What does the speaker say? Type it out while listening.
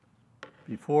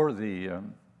Before the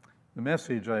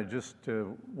message, I just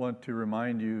want to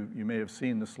remind you, you may have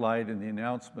seen the slide in the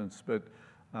announcements, but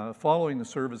following the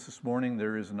service this morning,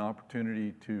 there is an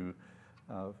opportunity to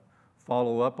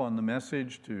follow up on the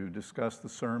message, to discuss the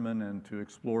sermon, and to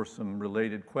explore some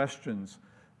related questions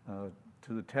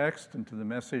to the text and to the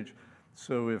message.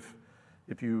 So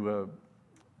if you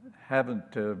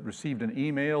haven't received an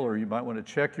email, or you might want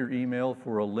to check your email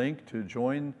for a link to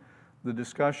join the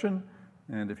discussion.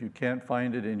 And if you can't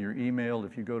find it in your email,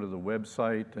 if you go to the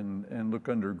website and look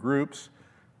under groups,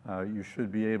 you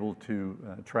should be able to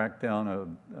track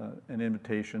down an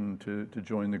invitation to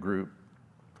join the group.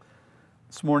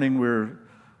 This morning we're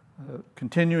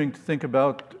continuing to think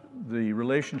about the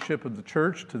relationship of the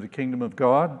church to the kingdom of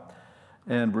God,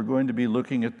 and we're going to be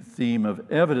looking at the theme of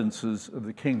evidences of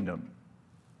the kingdom.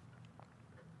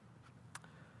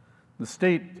 The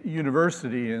State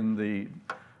University in the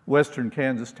western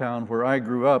Kansas town where I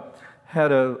grew up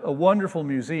had a wonderful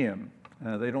museum.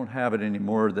 They don't have it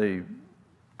anymore. They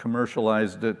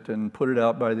commercialized it and put it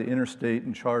out by the interstate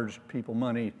and charged people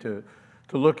money to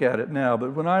look at it now.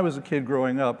 But when I was a kid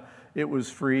growing up, it was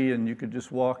free and you could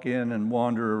just walk in and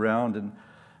wander around.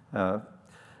 And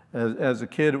as a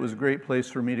kid, it was a great place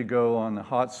for me to go on a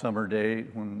hot summer day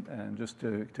and just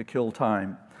to kill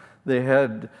time. They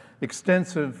had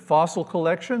extensive fossil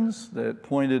collections that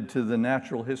pointed to the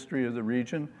natural history of the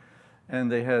region,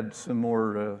 and they had some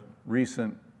more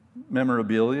recent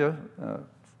memorabilia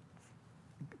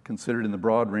considered in the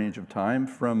broad range of time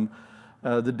from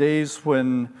the days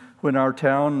when our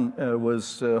town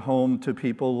was home to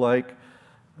people like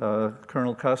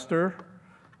Colonel Custer,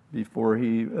 before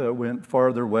he went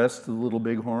farther west to the Little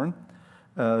Bighorn,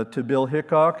 to Bill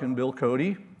Hickok and Bill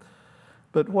Cody.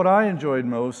 But what I enjoyed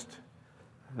most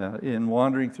in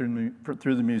wandering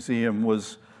through the museum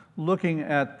was looking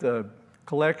at the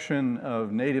collection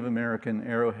of Native American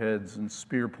arrowheads and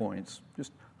spear points,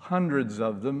 just hundreds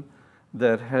of them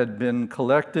that had been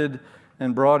collected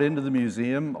and brought into the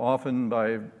museum, often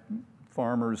by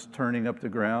farmers turning up the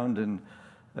ground, and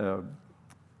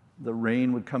the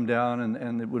rain would come down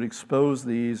and it would expose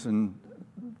these, and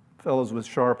fellows with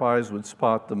sharp eyes would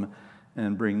spot them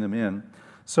and bring them in.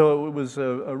 So it was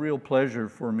a real pleasure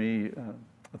for me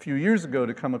a few years ago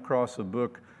to come across a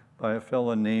book by a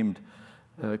fellow named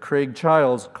Craig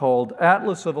Childs called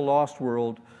Atlas of a Lost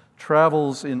World,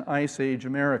 Travels in Ice Age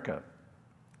America.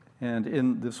 And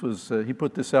he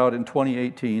put this out in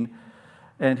 2018,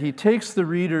 and he takes the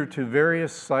reader to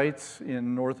various sites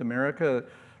in North America,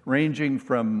 ranging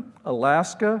from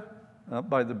Alaska, up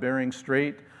by the Bering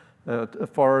Strait, as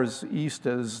far as east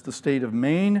as the state of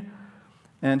Maine,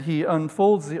 and he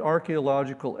unfolds the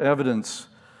archaeological evidence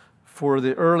for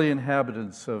the early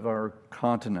inhabitants of our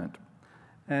continent.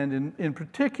 And in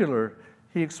particular,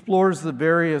 he explores the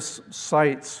various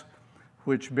sites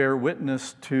which bear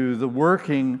witness to the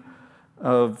working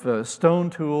of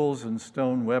stone tools and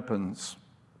stone weapons,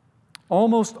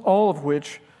 almost all of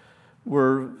which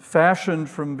were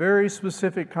fashioned from very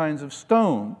specific kinds of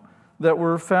stone that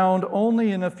were found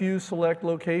only in a few select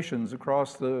locations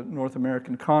across the North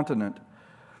American continent.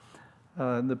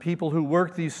 The people who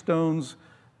worked these stones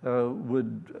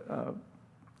would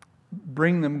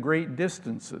bring them great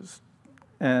distances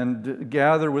and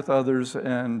gather with others,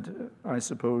 and I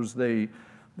suppose they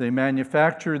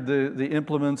manufactured the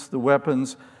implements, the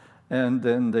weapons, and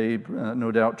then they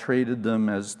no doubt traded them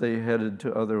as they headed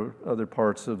to other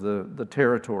parts of the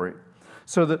territory.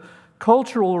 So the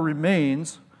cultural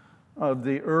remains of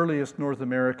the earliest North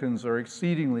Americans are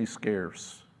exceedingly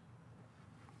scarce.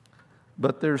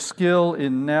 But their skill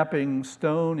in knapping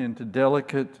stone into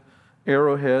delicate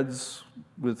arrowheads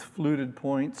with fluted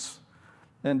points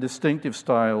and distinctive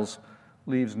styles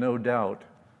leaves no doubt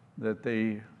that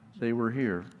they were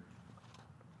here.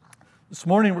 This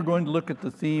morning we're going to look at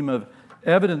the theme of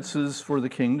evidences for the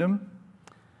kingdom,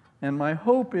 and my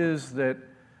hope is that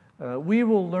we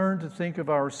will learn to think of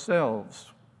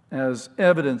ourselves as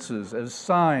evidences, as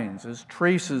signs, as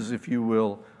traces, if you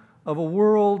will, of a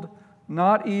world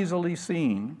not easily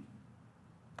seen,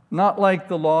 not like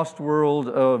the lost world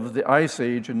of the Ice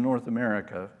Age in North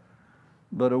America,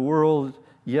 but a world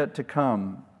yet to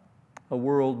come, a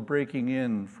world breaking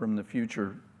in from the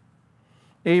future.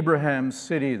 Abraham's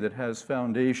city that has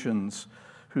foundations,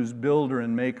 whose builder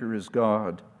and maker is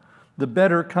God. The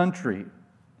better country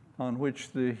on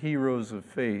which the heroes of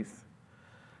faith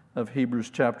of Hebrews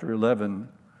chapter 11,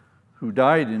 who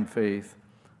died in faith,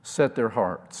 set their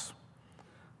hearts.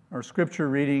 Our scripture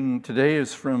reading today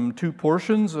is from two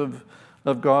portions of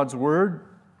God's Word,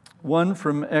 one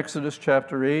from Exodus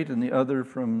chapter 8 and the other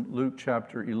from Luke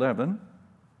chapter 11.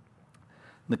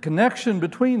 The connection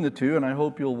between the two, and I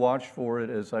hope you'll watch for it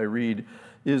as I read,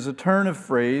 is a turn of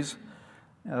phrase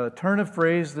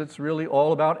that's really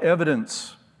all about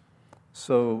evidence.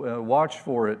 So watch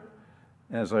for it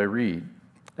as I read.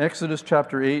 Exodus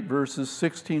chapter 8, verses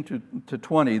 16 to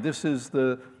 20. This is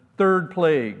the third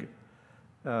plague.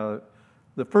 The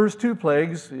first two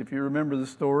plagues, if you remember the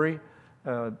story,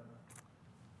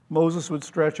 Moses would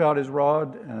stretch out his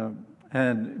rod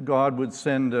and God would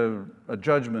send a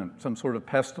judgment, some sort of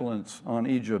pestilence on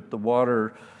Egypt. The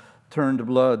water turned to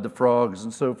blood, the frogs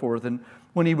and so forth. And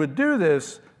when he would do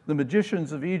this, the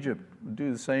magicians of Egypt would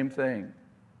do the same thing.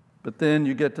 But then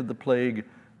you get to the plague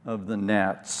of the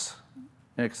gnats.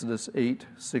 Exodus 8,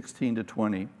 16 to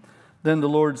 20. Then the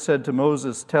Lord said to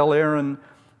Moses, "Tell Aaron,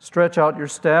 stretch out your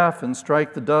staff and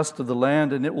strike the dust of the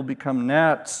land, and it will become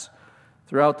gnats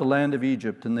throughout the land of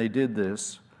Egypt." And they did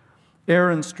this.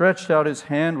 Aaron stretched out his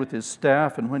hand with his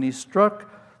staff, and when he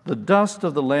struck the dust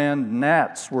of the land,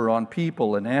 gnats were on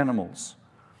people and animals.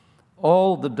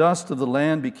 All the dust of the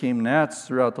land became gnats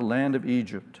throughout the land of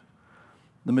Egypt.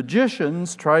 The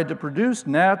magicians tried to produce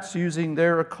gnats using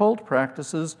their occult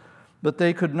practices, but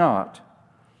they could not.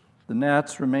 The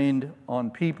gnats remained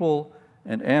on people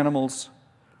and animals.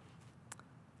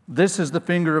 "This is the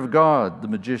finger of God," the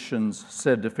magicians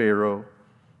said to Pharaoh.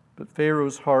 But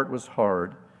Pharaoh's heart was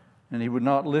hard, and he would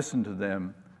not listen to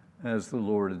them as the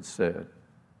Lord had said.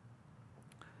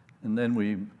 And then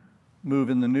we move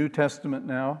in the New Testament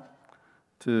now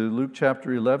to Luke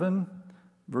chapter 11,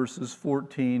 verses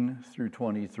 14 through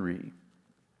 23.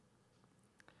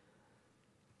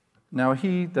 Now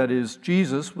he, that is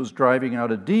Jesus, was driving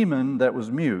out a demon that was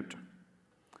mute.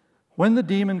 When the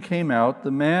demon came out,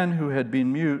 the man who had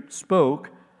been mute spoke,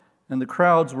 and the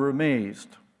crowds were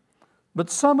amazed. But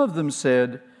some of them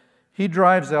said, "He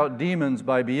drives out demons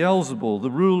by Beelzebul,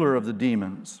 the ruler of the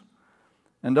demons."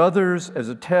 And others, as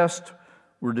a test,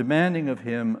 were demanding of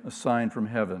him a sign from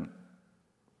heaven.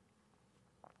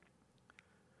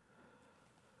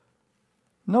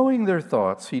 Knowing their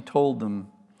thoughts, he told them,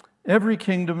 "Every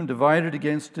kingdom divided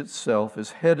against itself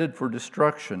is headed for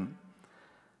destruction,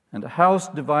 and a house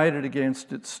divided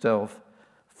against itself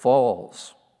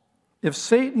falls. If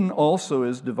Satan also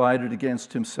is divided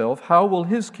against himself, how will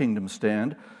his kingdom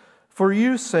stand? For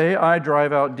you say, 'I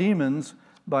drive out demons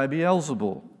by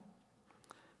Beelzebul.'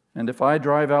 And if I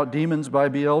drive out demons by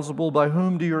Beelzebul, by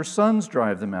whom do your sons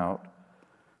drive them out?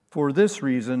 For this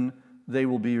reason they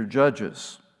will be your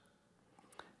judges.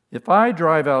 If I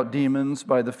drive out demons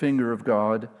by the finger of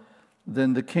God,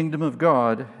 then the kingdom of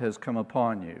God has come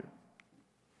upon you."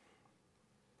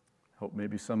 Hope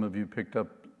maybe some of you picked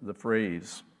up the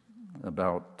phrase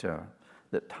about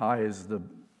that ties the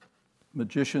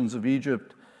magicians of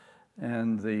Egypt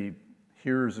and the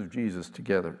hearers of Jesus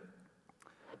together.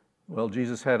 Well,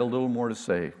 Jesus had a little more to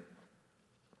say.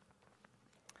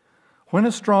 "When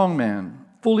a strong man,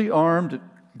 fully armed,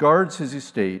 guards his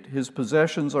estate, his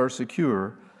possessions are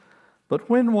secure. But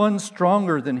when one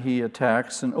stronger than he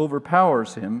attacks and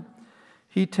overpowers him,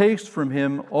 he takes from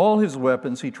him all his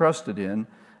weapons he trusted in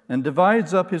and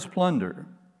divides up his plunder.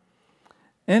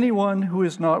 Anyone who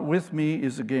is not with me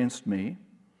is against me,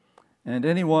 and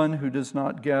anyone who does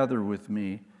not gather with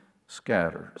me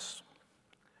scatters."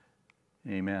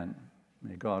 Amen.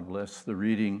 May God bless the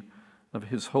reading of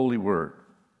his holy word.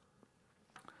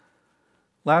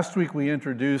 Last week we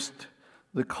introduced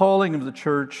the calling of the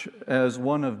church as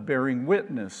one of bearing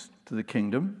witness to the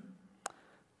kingdom.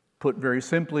 Put very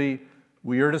simply,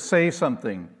 we are to say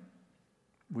something.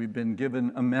 We've been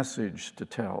given a message to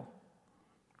tell.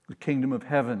 The kingdom of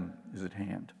heaven is at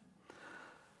hand.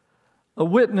 A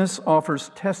witness offers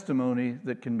testimony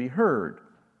that can be heard.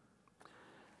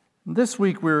 This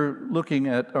week we're looking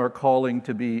at our calling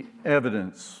to be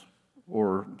evidence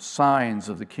or signs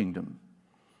of the kingdom.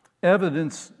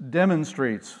 Evidence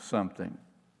demonstrates something.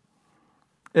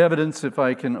 Evidence, if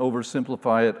I can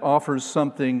oversimplify it, offers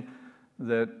something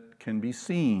that can be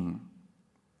seen.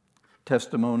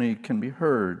 Testimony can be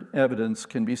heard. Evidence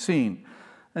can be seen.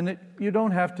 And you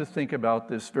don't have to think about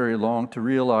this very long to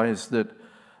realize that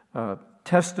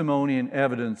testimony and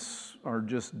evidence are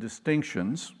just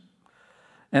distinctions.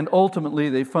 And ultimately,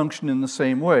 they function in the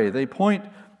same way. They point,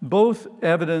 both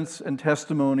evidence and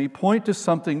testimony point to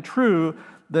something true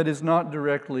that is not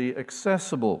directly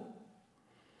accessible.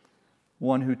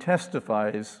 One who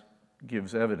testifies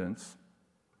gives evidence.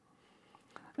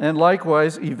 And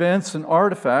likewise, events and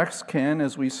artifacts can,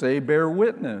 as we say, bear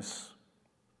witness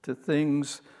to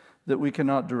things that we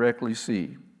cannot directly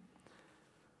see.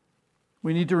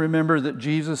 We need to remember that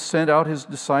Jesus sent out his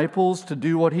disciples to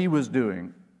do what he was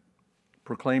doing,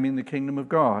 proclaiming the kingdom of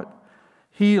God.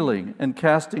 healing and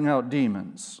casting out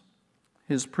demons.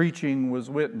 His preaching was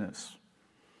witness.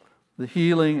 The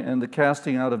healing and the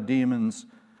casting out of demons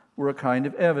were a kind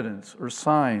of evidence or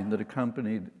sign that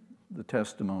accompanied the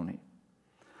testimony.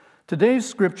 Today's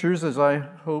scriptures, as I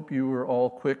hope you were all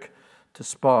quick to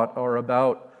spot, are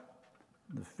about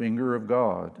the finger of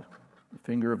God. The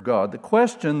finger of God. The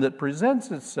question that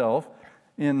presents itself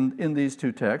in these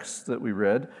two texts that we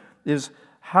read is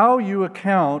how you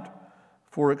account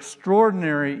for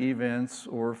extraordinary events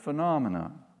or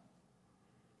phenomena.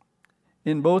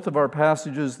 In both of our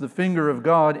passages, the finger of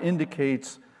God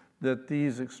indicates that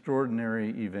these extraordinary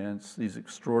events, these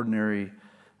extraordinary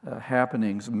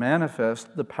happenings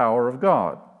manifest the power of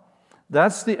God.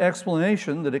 That's the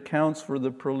explanation that accounts for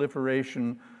the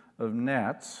proliferation of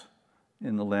gnats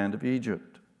in the land of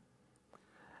Egypt.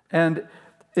 And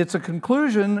it's a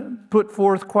conclusion put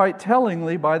forth quite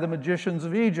tellingly by the magicians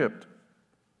of Egypt,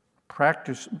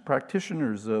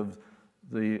 practitioners of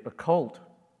the occult,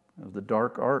 of the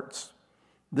dark arts.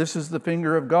 This is the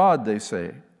finger of God, they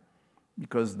say,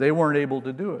 because they weren't able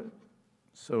to do it.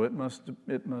 So it must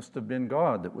have been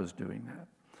God that was doing that.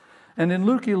 And in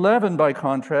Luke 11, by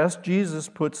contrast, Jesus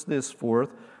puts this forth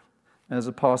as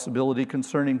a possibility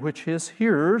concerning which his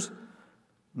hearers,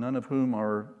 none of whom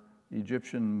are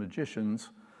Egyptian magicians,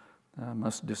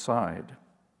 must decide.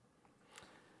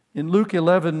 In Luke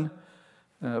 11,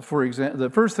 for example, the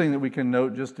first thing that we can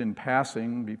note just in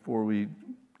passing before we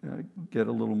get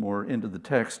a little more into the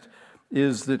text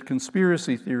is that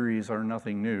conspiracy theories are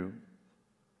nothing new.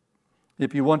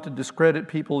 If you want to discredit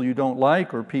people you don't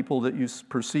like or people that you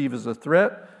perceive as a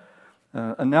threat,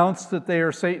 announce that they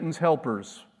are Satan's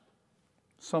helpers.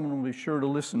 Someone will be sure to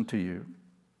listen to you.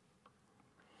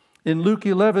 In Luke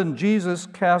 11, Jesus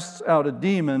casts out a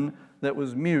demon that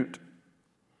was mute.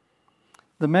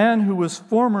 The man who was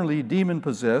formerly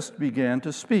demon-possessed began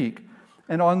to speak.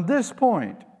 And on this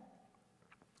point,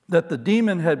 that the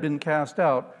demon had been cast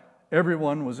out,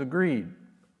 everyone was agreed.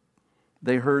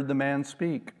 They heard the man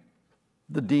speak.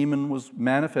 The demon was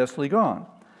manifestly gone.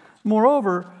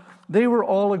 Moreover, they were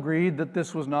all agreed that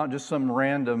this was not just some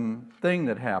random thing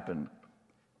that happened.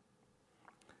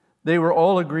 They were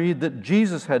all agreed that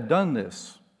Jesus had done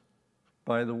this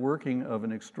by the working of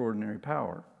an extraordinary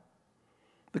power.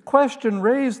 The question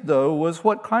raised, though, was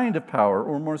what kind of power,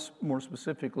 or more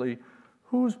specifically,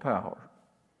 whose power?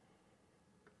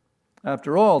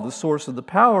 After all, the source of the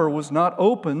power was not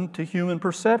open to human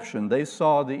perception. They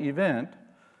saw the event,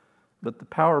 but the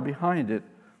power behind it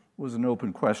was an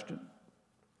open question.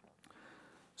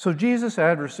 So Jesus'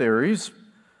 adversaries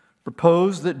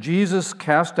proposed that Jesus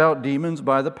cast out demons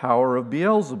by the power of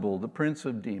Beelzebul, the prince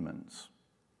of demons.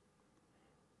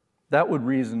 That would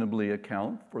reasonably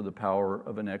account for the power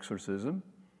of an exorcism.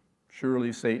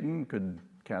 Surely Satan could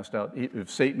cast out,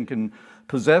 if Satan can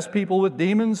possess people with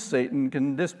demons, Satan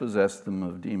can dispossess them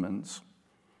of demons.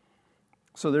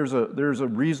 So there's a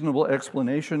reasonable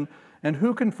explanation, and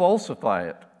who can falsify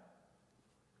it?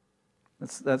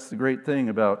 That's the great thing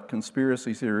about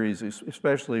conspiracy theories,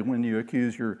 especially when you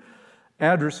accuse your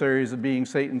adversaries of being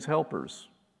Satan's helpers.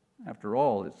 After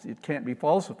all, it can't be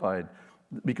falsified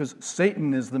because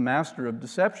Satan is the master of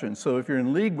deception. So if you're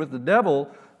in league with the devil,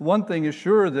 one thing is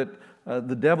sure, that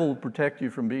the devil will protect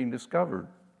you from being discovered.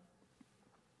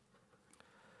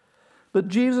 But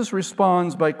Jesus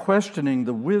responds by questioning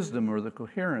the wisdom or the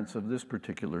coherence of this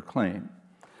particular claim.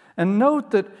 And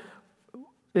note that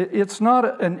it's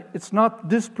not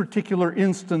this particular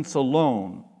instance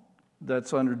alone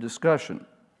that's under discussion.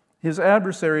 His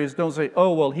adversaries don't say,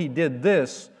 oh, well, he did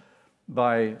this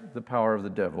by the power of the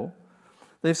devil.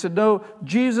 They said, no,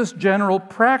 Jesus' general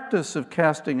practice of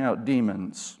casting out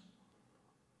demons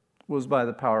was by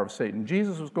the power of Satan.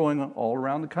 Jesus was going all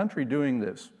around the country doing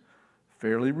this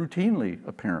fairly routinely,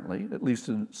 apparently, at least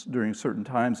during certain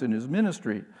times in his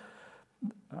ministry.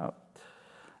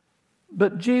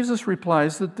 But Jesus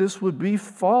replies that this would be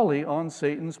folly on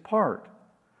Satan's part.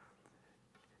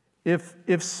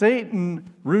 If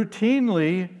Satan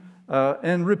routinely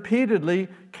and repeatedly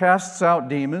casts out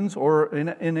demons or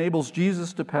enables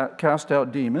Jesus to cast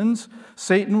out demons,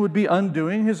 Satan would be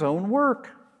undoing his own work.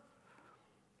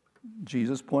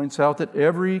 Jesus points out that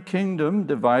every kingdom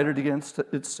divided against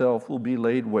itself will be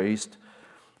laid waste.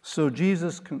 So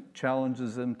Jesus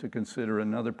challenges them to consider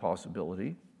another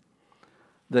possibility,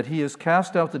 that he has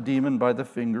cast out the demon by the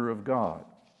finger of God.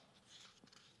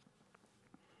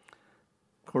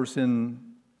 Of course,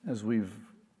 as we've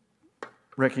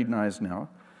recognized now,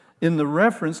 in the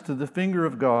reference to the finger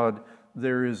of God,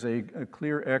 there is a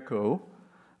clear echo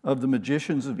of the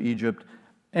magicians of Egypt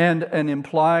and an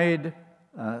implied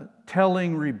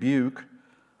telling rebuke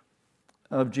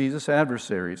of Jesus'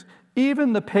 adversaries.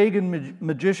 Even the pagan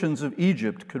magicians of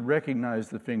Egypt could recognize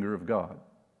the finger of God.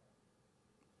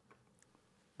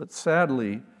 But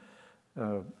sadly,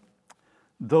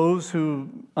 those who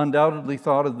undoubtedly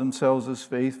thought of themselves as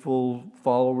faithful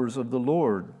followers of the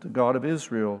Lord, the God of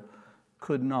Israel,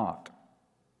 could not.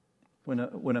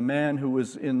 When a man who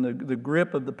was in the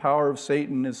grip of the power of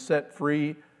Satan is set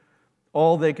free,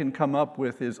 all they can come up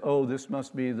with is, oh, this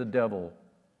must be the devil.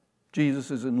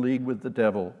 Jesus is in league with the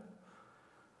devil.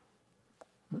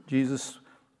 But Jesus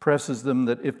presses them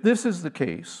that if this is the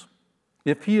case,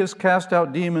 if he has cast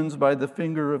out demons by the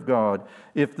finger of God,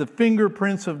 if the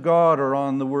fingerprints of God are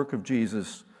on the work of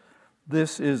Jesus,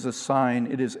 this is a sign,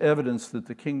 it is evidence that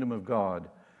the kingdom of God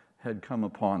had come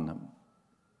upon them.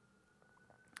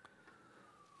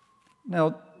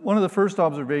 Now, one of the first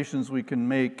observations we can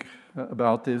make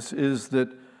about this is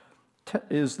that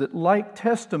like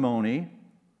testimony,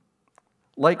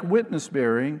 like witness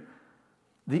bearing,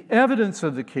 the evidence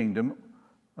of the kingdom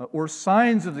or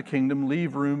signs of the kingdom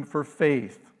leave room for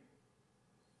faith.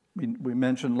 We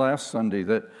mentioned last Sunday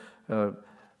that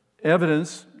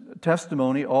evidence,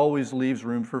 testimony always leaves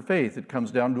room for faith. It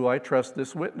comes down, do I trust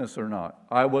this witness or not?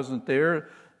 I wasn't there.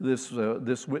 This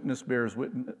witness bears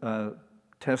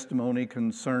testimony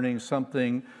concerning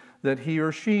something that he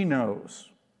or she knows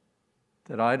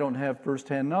that I don't have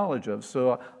firsthand knowledge of.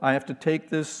 So I have to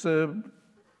take this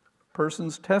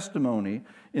person's testimony,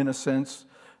 in a sense,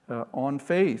 on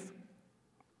faith.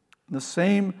 The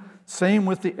same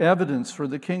with the evidence for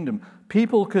the kingdom.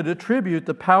 People could attribute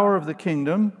the power of the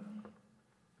kingdom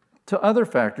to other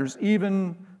factors,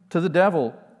 even to the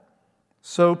devil.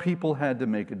 So people had to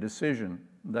make a decision.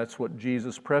 That's what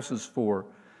Jesus presses for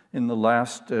in the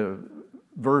last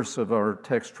verse of our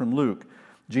text from Luke.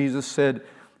 Jesus said,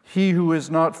 "He who is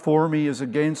not for me is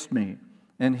against me,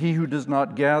 and he who does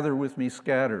not gather with me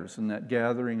scatters." And that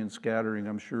gathering and scattering,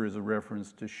 I'm sure, is a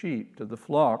reference to sheep, to the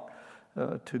flock,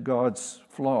 to God's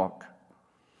flock.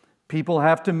 People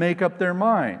have to make up their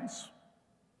minds.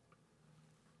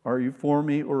 Are you for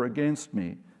me or against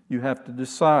me? You have to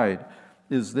decide,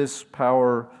 is this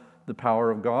power the power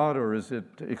of God, or is it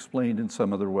explained in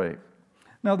some other way?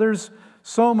 Now, there's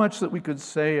so much that we could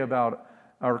say about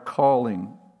our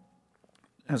calling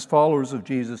as followers of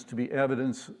Jesus to be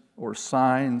evidence or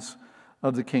signs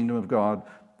of the kingdom of God.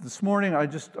 This morning,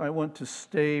 I want to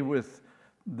stay with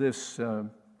this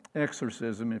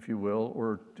exorcism, if you will,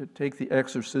 or to take the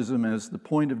exorcism as the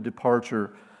point of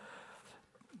departure,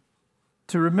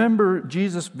 to remember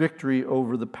Jesus' victory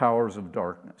over the powers of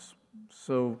darkness.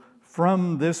 So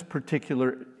from this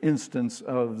particular instance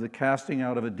of the casting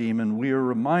out of a demon, we are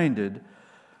reminded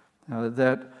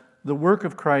that the work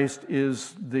of Christ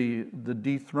is the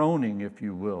dethroning, if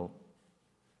you will,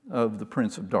 of the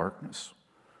prince of darkness.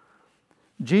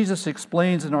 Jesus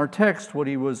explains in our text what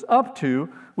he was up to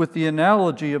with the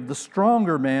analogy of the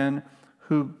stronger man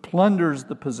who plunders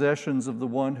the possessions of the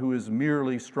one who is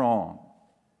merely strong.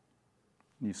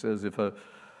 He says, if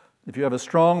you have a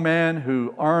strong man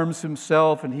who arms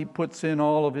himself and he puts in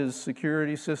all of his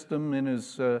security system in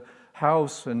his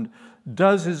house and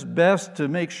does his best to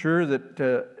make sure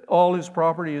that all his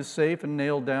property is safe and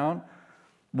nailed down,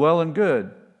 well and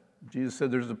good. Jesus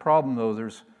said there's a problem, though.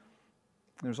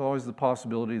 There's always the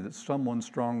possibility that someone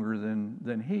stronger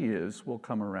than he is will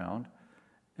come around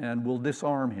and will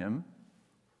disarm him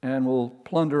and will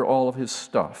plunder all of his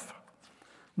stuff.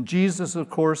 Jesus, of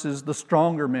course, is the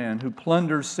stronger man who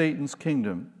plunders Satan's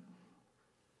kingdom.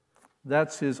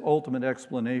 That's his ultimate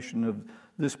explanation of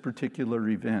this particular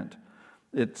event.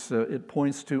 It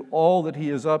points to all that he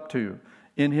is up to.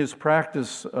 In his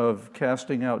practice of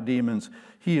casting out demons,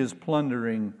 he is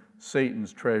plundering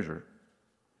Satan's treasure.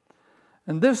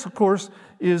 And this, of course,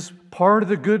 is part of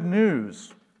the good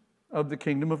news of the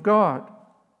kingdom of God.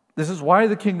 This is why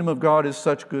the kingdom of God is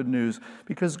such good news,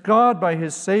 because God, by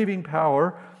his saving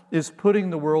power, is putting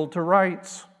the world to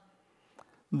rights.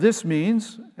 This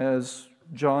means, as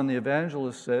John the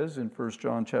Evangelist says in 1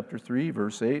 John chapter 3,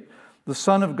 verse 8, the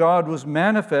Son of God was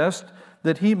manifest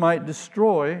that he might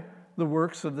destroy the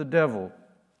works of the devil.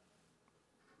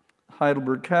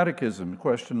 Heidelberg Catechism,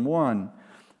 question 1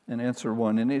 and answer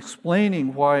 1, in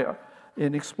explaining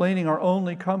our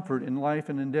only comfort in life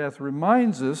and in death,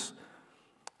 reminds us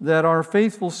that our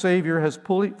faithful Savior has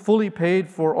fully paid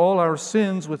for all our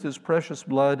sins with his precious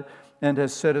blood and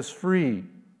has set us free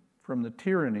from the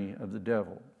tyranny of the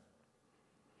devil.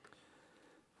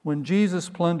 When Jesus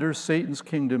plunders Satan's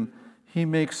kingdom, he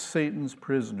makes Satan's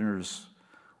prisoners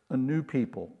a new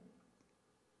people.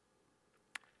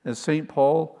 As St.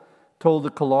 Paul told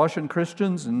the Colossian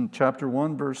Christians in chapter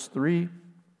 1, verse 3,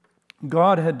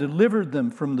 God had delivered them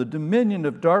from the dominion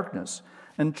of darkness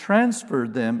and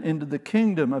transferred them into the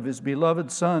kingdom of his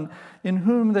beloved Son, in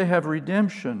whom they have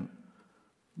redemption,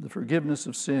 the forgiveness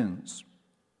of sins.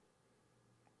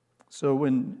 So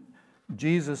when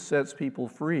Jesus sets people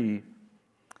free,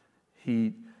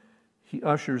 he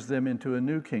ushers them into a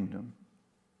new kingdom.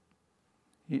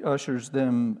 He ushers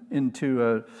them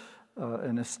into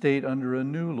an estate under a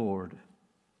new Lord,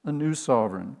 a new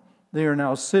sovereign. They are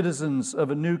now citizens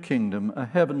of a new kingdom, a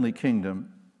heavenly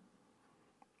kingdom,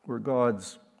 where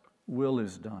God's will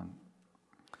is done.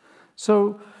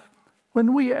 So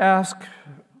when we ask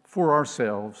for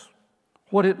ourselves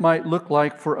what it might look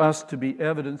like for us to be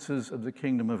evidences of the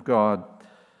kingdom of God,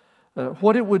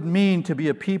 what it would mean to be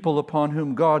a people upon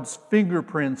whom God's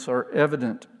fingerprints are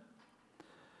evident,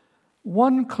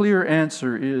 one clear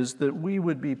answer is that we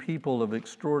would be people of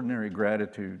extraordinary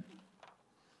gratitude,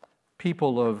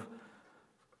 people of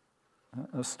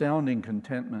astounding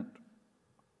contentment.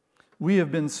 We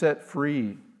have been set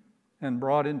free and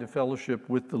brought into fellowship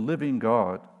with the living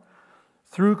God.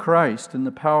 Through Christ and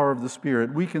the power of the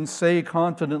Spirit, we can say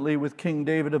confidently with King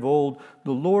David of old,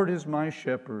 "The Lord is my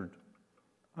shepherd,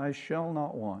 I shall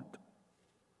not want."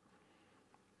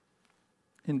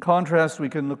 In contrast, we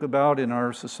can look about in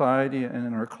our society and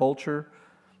in our culture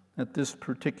at this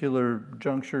particular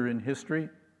juncture in history.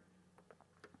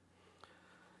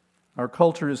 Our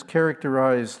culture is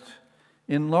characterized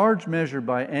in large measure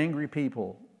by angry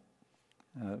people.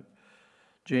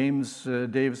 James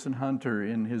Davison Hunter,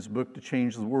 in his book To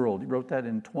Change the World, he wrote that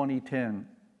in 2010.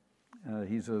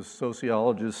 He's a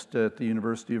sociologist at the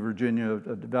University of Virginia,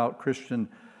 a devout Christian,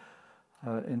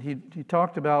 and he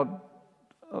talked about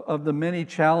of the many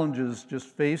challenges just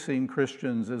facing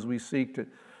Christians as we seek to,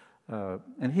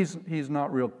 and he's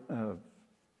not real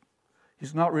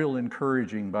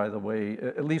encouraging, by the way,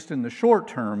 at least in the short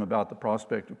term, about the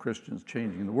prospect of Christians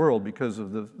changing the world because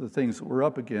of the things that we're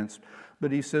up against.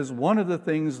 But he says one of the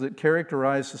things that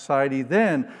characterized society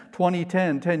then,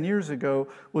 2010, 10 years ago,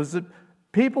 was that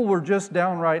people were just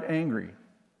downright angry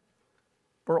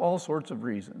for all sorts of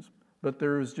reasons. But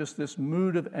there was just this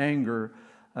mood of anger,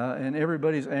 and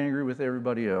everybody's angry with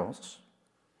everybody else.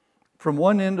 From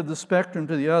one end of the spectrum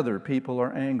to the other, people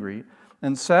are angry.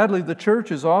 And sadly, the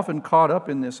church is often caught up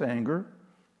in this anger.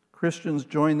 Christians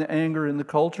join the anger in the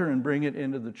culture and bring it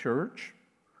into the church.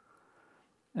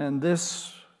 And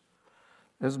this,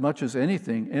 as much as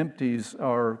anything, empties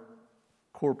our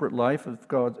corporate life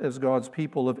as God's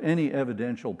people of any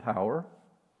evidential power.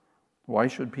 Why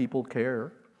should people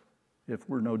care if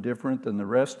we're no different than the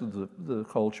rest of the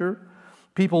culture?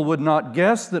 People would not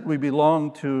guess that we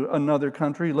belong to another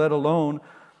country, let alone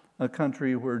a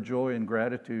country where joy and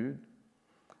gratitude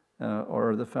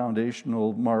are the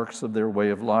foundational marks of their way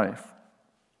of life.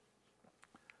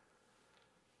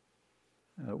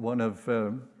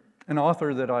 An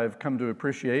author that I've come to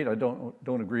appreciate, I don't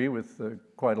agree with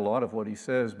quite a lot of what he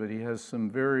says, but he has some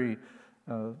very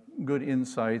good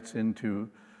insights into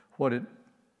what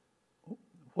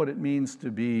it means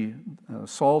to be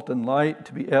salt and light,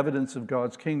 to be evidence of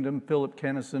God's kingdom. Philip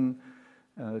Kennison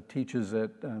teaches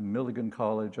at Milligan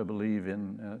College, I believe,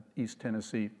 in East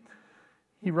Tennessee.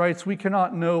 He writes, "We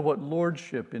cannot know what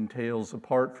lordship entails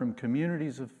apart from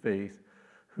communities of faith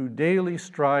who daily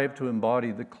strive to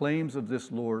embody the claims of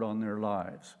this Lord on their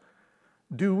lives.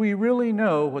 Do we really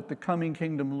know what the coming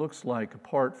kingdom looks like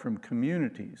apart from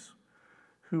communities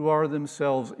who are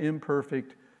themselves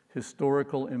imperfect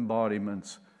historical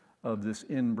embodiments of this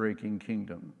in-breaking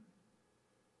kingdom?"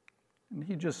 And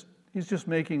he's just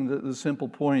making the simple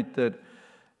point that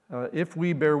if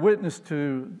we bear witness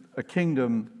to a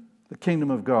kingdom, the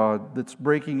kingdom of God that's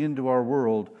breaking into our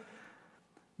world,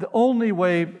 the only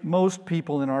way most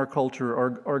people in our culture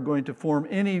are going to form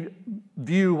any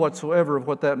view whatsoever of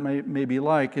what that may be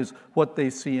like is what they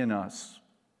see in us.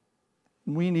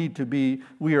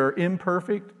 We are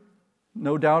imperfect,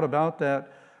 no doubt about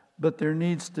that, but there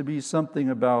needs to be something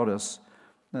about us,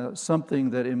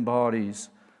 something that embodies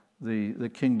the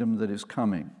kingdom that is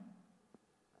coming.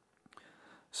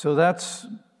 So that's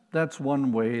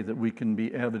one way that we can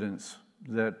be evidence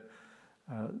that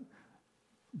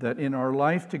in our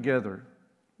life together,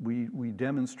 we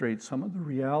demonstrate some of the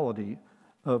reality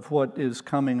of what is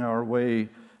coming our way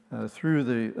through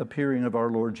the appearing of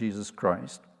our Lord Jesus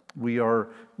Christ. We are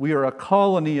a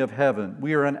colony of heaven.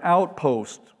 We are an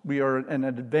outpost. We are an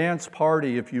advance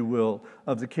party, if you will,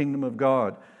 of the kingdom of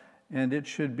God. And it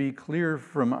should be clear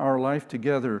from our life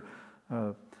together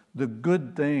the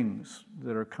good things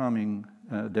that are coming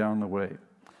down the way.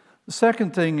 The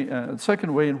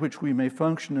second way in which we may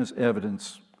function as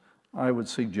evidence, I would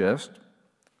suggest,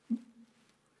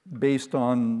 based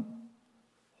on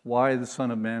why the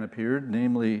Son of Man appeared,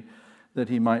 namely that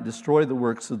he might destroy the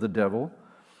works of the devil.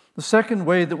 The second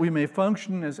way that we may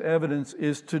function as evidence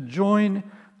is to join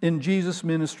in Jesus'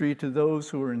 ministry to those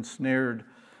who are ensnared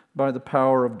by the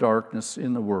power of darkness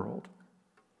in the world.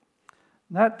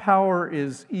 That power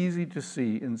is easy to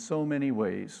see in so many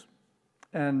ways,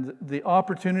 and the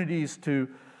opportunities to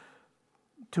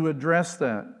address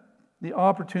that, the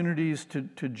opportunities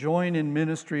to join in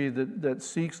ministry that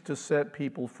seeks to set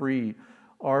people free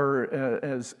are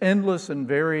as endless and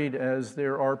varied as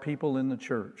there are people in the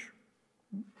church.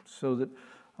 So that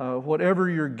whatever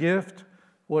your gift,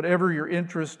 whatever your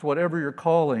interest, whatever your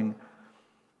calling,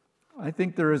 I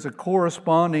think there is a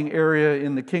corresponding area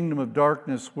in the kingdom of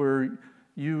darkness where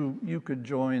you could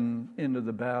join into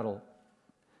the battle.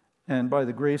 And by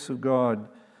the grace of God,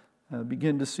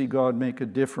 begin to see God make a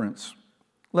difference.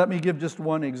 Let me give just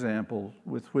one example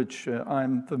with which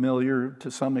I'm familiar to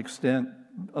some extent,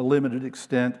 a limited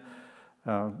extent.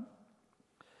 And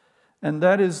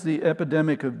that is the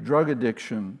epidemic of drug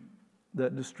addiction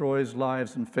that destroys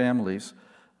lives and families.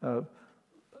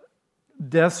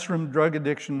 Deaths from drug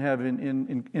addiction have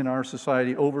in our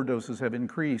society, overdoses have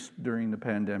increased during the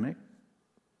pandemic.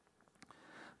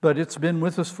 But it's been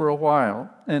with us for a while,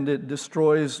 and it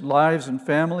destroys lives and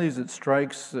families. It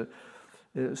strikes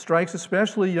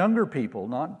especially younger people.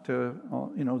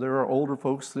 There are older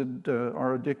folks that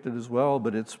are addicted as well,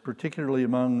 but it's particularly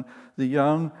among the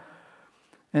young.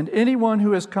 And anyone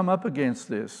who has come up against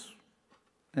this,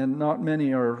 and not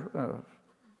many are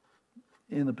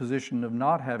in the position of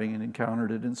not having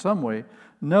encountered it in some way,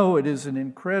 know it is an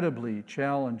incredibly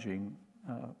challenging,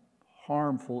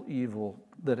 harmful evil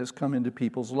that has come into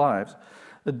people's lives.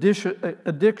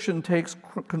 Addiction takes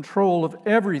control of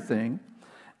everything,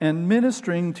 and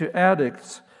ministering to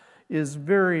addicts is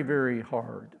very, very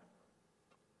hard.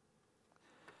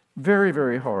 Very,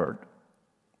 very hard.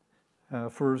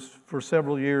 For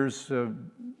several years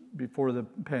before the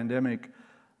pandemic,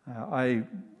 I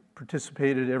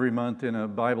participated every month in a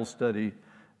Bible study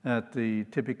at the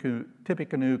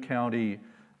Tippecanoe County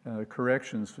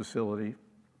Corrections Facility.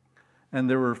 And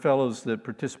there were fellows that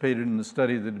participated in the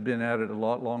study that had been at it a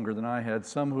lot longer than I had,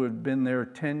 some who had been there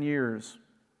 10 years.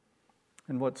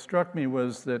 And what struck me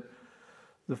was that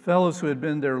the fellows who had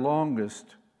been there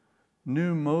longest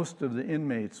knew most of the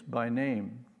inmates by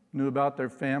name, knew about their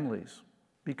families,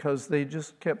 because they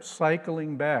just kept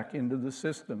cycling back into the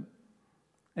system.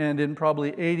 And in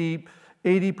probably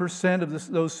 80%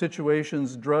 of those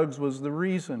situations, drugs was the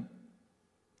reason.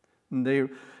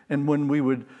 And when we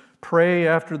would pray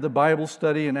after the Bible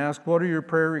study and ask, what are your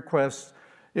prayer requests?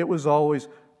 It was always,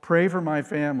 pray for my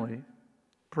family,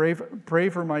 pray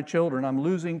for my children. I'm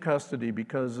losing custody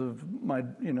because of my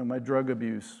drug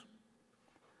abuse.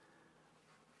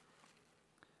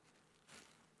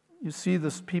 You see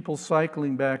this people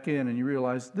cycling back in and you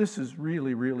realize this is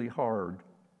really, really hard.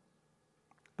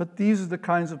 But these are the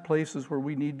kinds of places where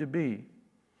we need to be.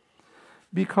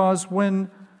 Because when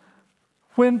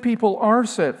people are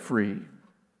set free,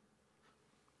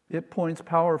 it points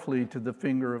powerfully to the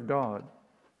finger of God.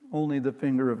 Only the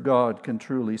finger of God can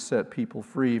truly set people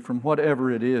free from whatever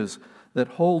it is that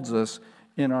holds us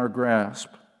in our grasp.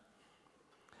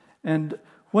 And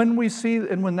when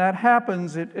that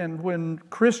happens, and when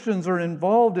Christians are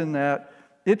involved in that,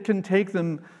 it can take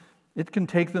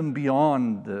them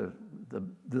beyond the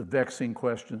vexing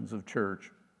questions of church.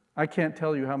 I can't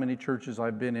tell you how many churches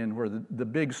I've been in where the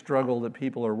big struggle that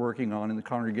people are working on in the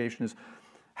congregation is,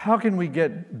 how can we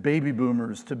get baby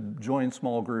boomers to join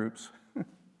small groups?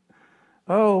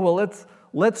 Oh, well,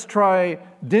 let's try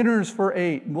dinners for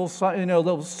 8.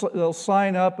 They'll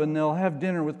sign up and they'll have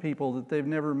dinner with people that they've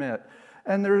never met.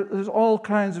 And there's all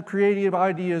kinds of creative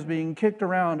ideas being kicked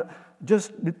around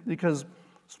just because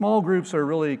small groups are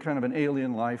really kind of an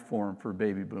alien life form for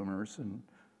baby boomers and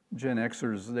Gen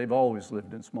Xers. They've always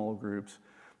lived in small groups.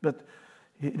 But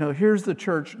here's the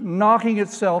church knocking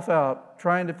itself out,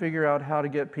 trying to figure out how to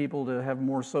get people to have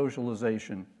more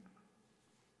socialization.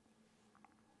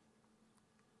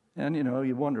 And,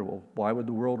 you wonder, well, why would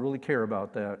the world really care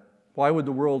about that? Why would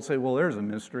the world say, well, there's a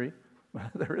mystery?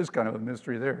 There is kind of a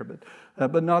mystery there,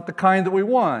 but not the kind that we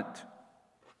want.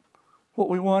 What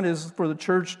we want is for the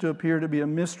church to appear to be a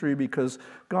mystery because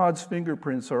God's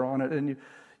fingerprints are on it, and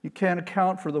you can't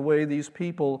account for the way these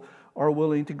people are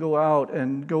willing to go out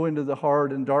and go into the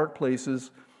hard and dark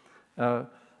places,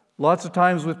 lots of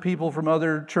times with people from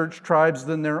other church tribes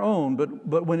than their own.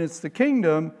 But when it's the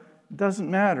kingdom, it doesn't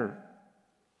matter.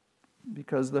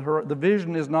 Because the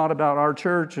vision is not about our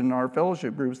church and our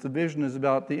fellowship groups. The vision is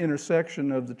about the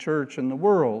intersection of the church and the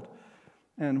world.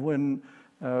 And when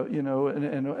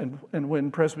And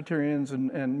when Presbyterians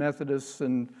and Methodists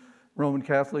and Roman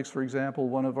Catholics, for example,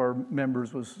 one of our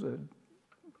members was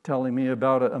telling me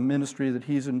about a ministry that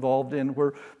he's involved in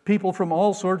where people from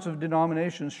all sorts of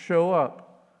denominations show up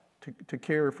to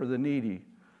care for the needy.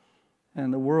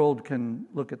 And the world can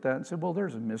look at that and say, well,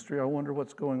 there's a mystery. I wonder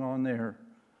what's going on there.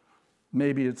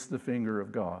 Maybe it's the finger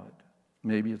of God.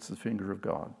 Maybe it's the finger of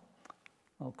God.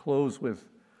 I'll close with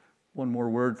one more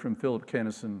word from Philip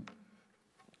Kennison.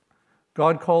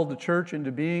 God called the church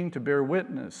into being to bear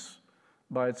witness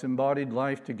by its embodied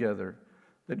life together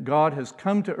that God has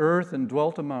come to earth and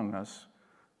dwelt among us,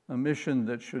 a mission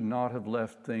that should not have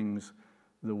left things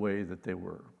the way that they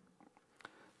were.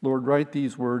 Lord, write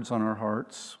these words on our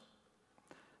hearts.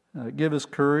 Give us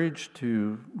courage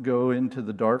to go into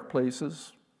the dark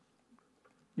places.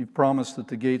 You've promised that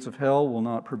the gates of hell will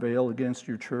not prevail against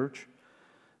your church.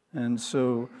 And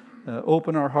so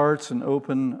open our hearts and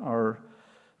open our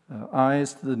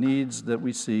eyes to the needs that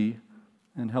we see,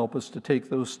 and help us to take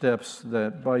those steps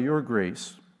that by your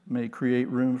grace may create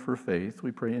room for faith.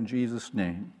 We pray in Jesus'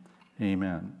 name.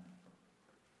 Amen.